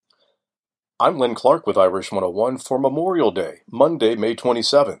I'm Len Clark with Irish 101 for Memorial Day, Monday, May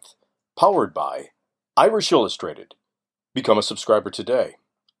 27th. Powered by Irish Illustrated. Become a subscriber today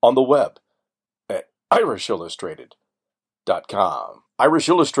on the web at irishillustrated.com. Irish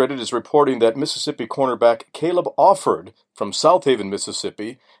Illustrated is reporting that Mississippi cornerback Caleb Offord from Southaven,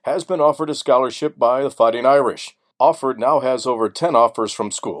 Mississippi, has been offered a scholarship by the Fighting Irish. Offord now has over 10 offers from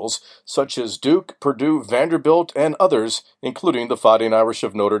schools such as Duke, Purdue, Vanderbilt, and others, including the Fighting Irish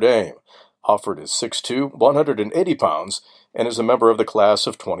of Notre Dame. Offord is 6'2", 180 pounds, and is a member of the class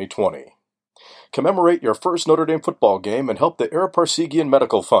of 2020. Commemorate your first Notre Dame football game and help the Ara Parseghian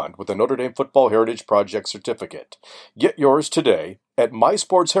Medical Fund with the Notre Dame Football Heritage Project certificate. Get yours today at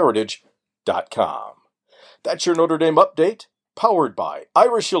mysportsheritage.com. That's your Notre Dame update, powered by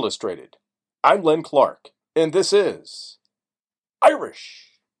Irish Illustrated. I'm Len Clark, and this is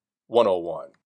Irish 101.